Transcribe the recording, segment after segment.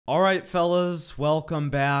Alright fellas, welcome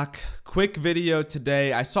back. Quick video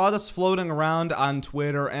today. I saw this floating around on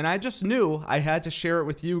Twitter and I just knew I had to share it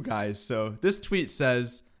with you guys. So this tweet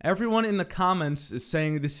says, everyone in the comments is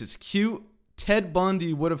saying this is cute. Ted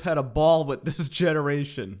Bundy would have had a ball with this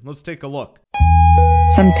generation. Let's take a look.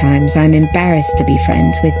 Sometimes I'm embarrassed to be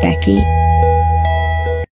friends with Becky.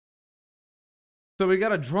 So we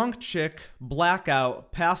got a drunk chick,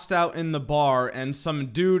 blackout, passed out in the bar, and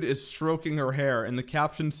some dude is stroking her hair, and the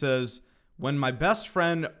caption says, "When my best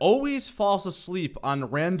friend always falls asleep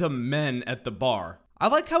on random men at the bar." I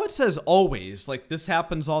like how it says always, like this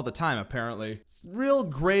happens all the time apparently. It's real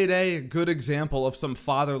grade A, good example of some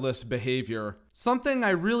fatherless behavior. Something I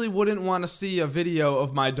really wouldn't want to see a video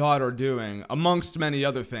of my daughter doing, amongst many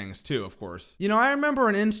other things too, of course. You know, I remember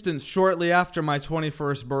an instance shortly after my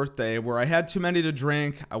 21st birthday where I had too many to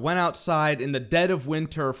drink, I went outside in the dead of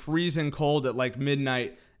winter, freezing cold at like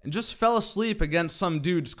midnight, and just fell asleep against some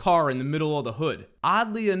dude's car in the middle of the hood.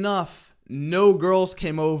 Oddly enough, no girls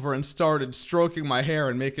came over and started stroking my hair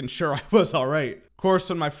and making sure I was alright. Of course,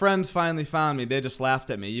 when my friends finally found me, they just laughed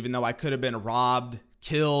at me, even though I could have been robbed,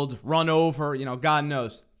 killed, run over, you know, God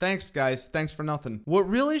knows. Thanks, guys. Thanks for nothing. What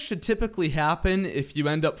really should typically happen if you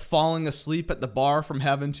end up falling asleep at the bar from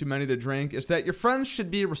having too many to drink is that your friends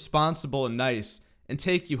should be responsible and nice and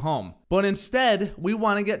take you home. But instead, we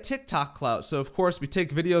want to get TikTok clout, so of course we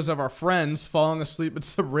take videos of our friends falling asleep in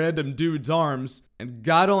some random dude's arms, and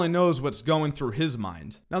God only knows what's going through his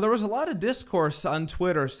mind. Now, there was a lot of discourse on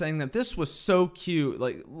Twitter saying that this was so cute.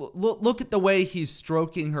 Like, look at the way he's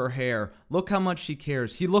stroking her hair. Look how much he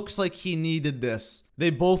cares. He looks like he needed this. They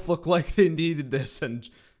both look like they needed this, and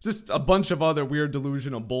just a bunch of other weird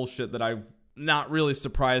delusional bullshit that I'm not really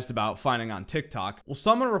surprised about finding on TikTok. Well,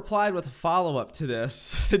 someone replied with a follow-up to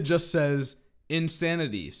this. It just says,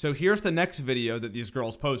 insanity. So here's the next video that these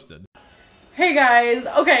girls posted. Hey guys,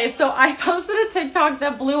 okay, so I posted a TikTok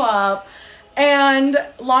that blew up, and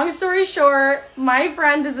long story short, my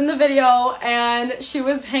friend is in the video and she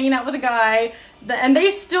was hanging out with a guy and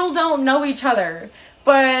they still don't know each other,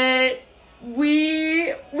 but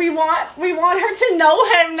we want her to know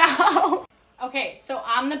him now. Okay, so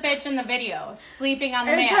I'm the bitch in the video, sleeping on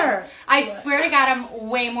the It's man. her. I swear to God, I'm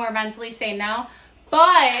way more mentally sane now.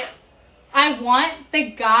 But I want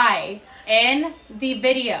the guy in the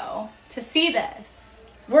video to see this.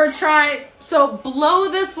 We're trying, so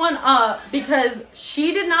blow this one up because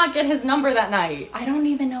she did not get his number that night. I don't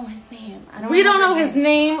even know his name. We don't know his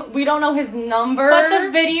name. We don't know his number. But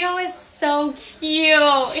the video is so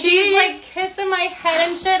cute. He's like kissing my head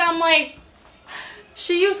and shit. I'm like,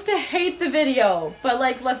 she used to hate the video, but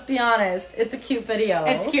like, let's be honest, it's a cute video.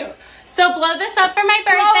 it's cute. So blow this up for my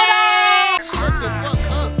birthday. Shut the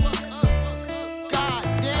fuck up.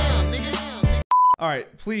 Goddamn, nigga.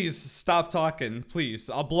 Alright, please stop talking, please.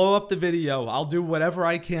 I'll blow up the video. I'll do whatever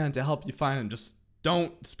I can to help you find him. Just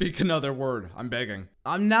don't speak another word. I'm begging.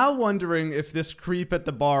 I'm now wondering if this creep at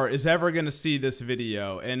the bar is ever gonna see this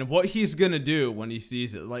video and what he's gonna do when he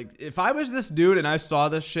sees it. Like, if I was this dude and I saw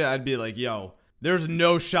this shit, I'd be like, yo, there's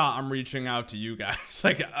no shot I'm reaching out to you guys.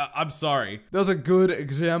 Like, I'm sorry. That was a good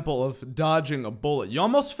example of dodging a bullet. You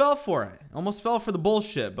almost fell for it. Almost fell for the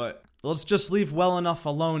bullshit, but let's just leave well enough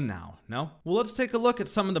alone now, no? Well, let's take a look at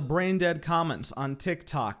some of the brain dead comments on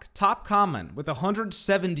TikTok. Top comment with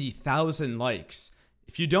 170,000 likes.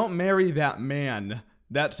 If you don't marry that man,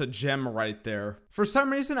 that's a gem right there. For some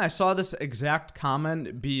reason, I saw this exact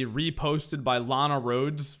comment be reposted by Lana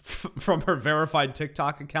Rhodes from her verified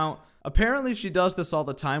TikTok account. Apparently, she does this all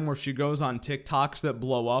the time where she goes on TikToks that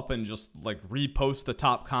blow up and just, like, repost the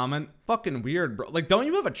top comment. Fucking weird, bro. Like, don't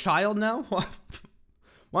you have a child now?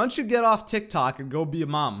 Why don't you get off TikTok and go be a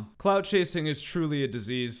mom? Clout chasing is truly a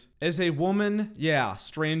disease. As a woman, yeah,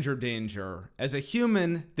 stranger danger. As a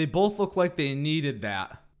human, they both look like they needed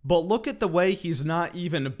that. But look at the way he's not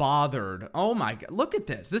even bothered. Oh my god, look at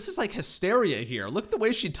this. This is like hysteria here. Look at the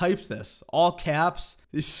way she types this. All caps,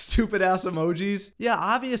 these stupid ass emojis. Yeah,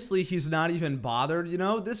 obviously he's not even bothered, you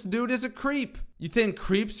know? This dude is a creep. You think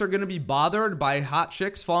creeps are gonna be bothered by hot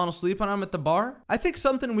chicks falling asleep on them at the bar? I think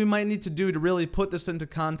something we might need to do to really put this into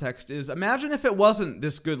context is imagine if it wasn't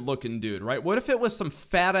this good looking dude, right? What if it was some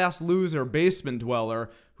fat ass loser basement dweller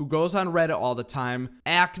who goes on Reddit all the time,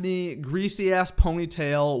 acne, greasy ass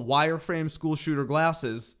ponytail, wireframe school shooter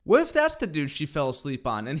glasses? What if that's the dude she fell asleep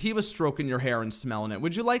on and he was stroking your hair and smelling it?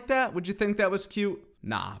 Would you like that? Would you think that was cute?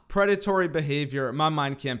 Nah, predatory behavior, my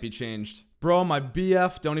mind can't be changed. Bro, my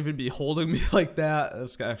BF don't even be holding me like that.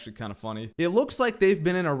 That's actually kind of funny. It looks like they've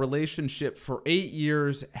been in a relationship for 8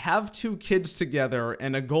 years, have 2 kids together,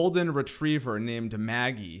 and a golden retriever named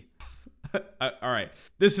Maggie. Alright,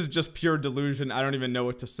 this is just pure delusion. I don't even know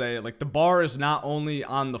what to say. Like, the bar is not only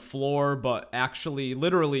on the floor, but actually,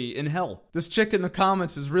 literally, in hell. This chick in the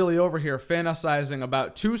comments is really over here fantasizing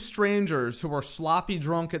about two strangers who are sloppy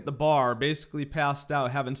drunk at the bar, basically passed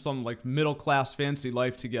out, having some, like, middle-class fancy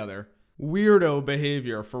life together. Weirdo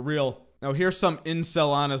behavior, for real. Now, here's some incel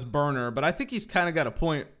on his burner, but I think he's kind of got a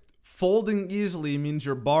point. Folding easily means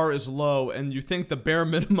your bar is low, and you think the bare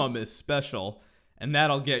minimum is special. And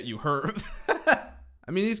that'll get you hurt.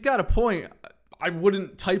 I mean, he's got a point. I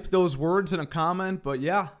wouldn't type those words in a comment, but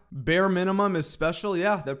yeah. Bare minimum is special.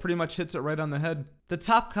 Yeah, that pretty much hits it right on the head. The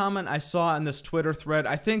top comment I saw in this Twitter thread,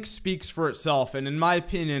 I think speaks for itself, and in my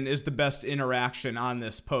opinion is the best interaction on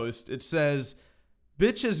this post. It says,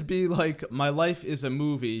 "Bitches be like, my life is a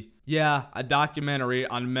movie. Yeah, a documentary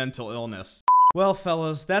on mental illness." Well,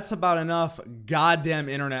 fellas, that's about enough goddamn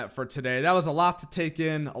internet for today. That was a lot to take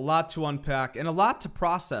in, a lot to unpack, and a lot to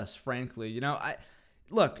process, frankly. You know,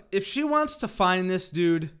 look, if she wants to find this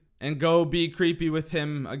dude and go be creepy with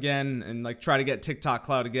him again and, like, try to get TikTok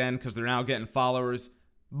clout again because they're now getting followers,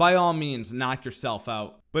 by all means, knock yourself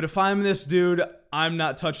out. But if I'm this dude, I'm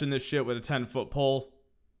not touching this shit with a 10-foot pole.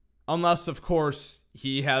 Unless, of course,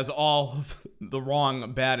 he has all the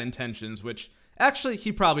wrong, bad intentions, which... actually,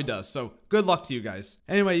 he probably does, so good luck to you guys.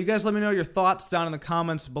 Anyway, you guys let me know your thoughts down in the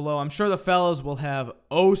comments below. I'm sure the fellas will have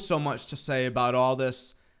oh so much to say about all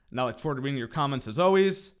this, and I look forward to reading your comments as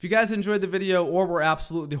always. If you guys enjoyed the video or were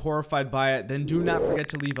absolutely horrified by it, then do not forget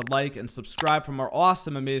to leave a like and subscribe for more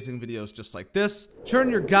awesome, amazing videos just like this. Turn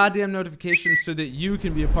your goddamn notifications so that you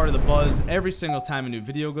can be a part of the buzz every single time a new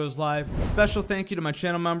video goes live. Special thank you to my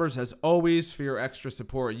channel members as always for your extra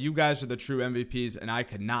support. You guys are the true MVPs, and I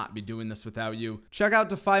could not be doing this without you. Check out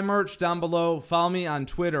Defy merch down below. Follow me on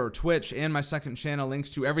Twitter, Twitch, and my second channel.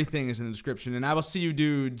 Links to everything is in the description, and I will see you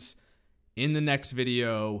dudes in the next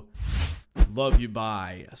video. Love you,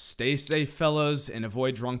 bye. Stay safe, fellas, and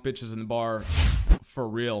avoid drunk bitches in the bar. For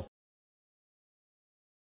real.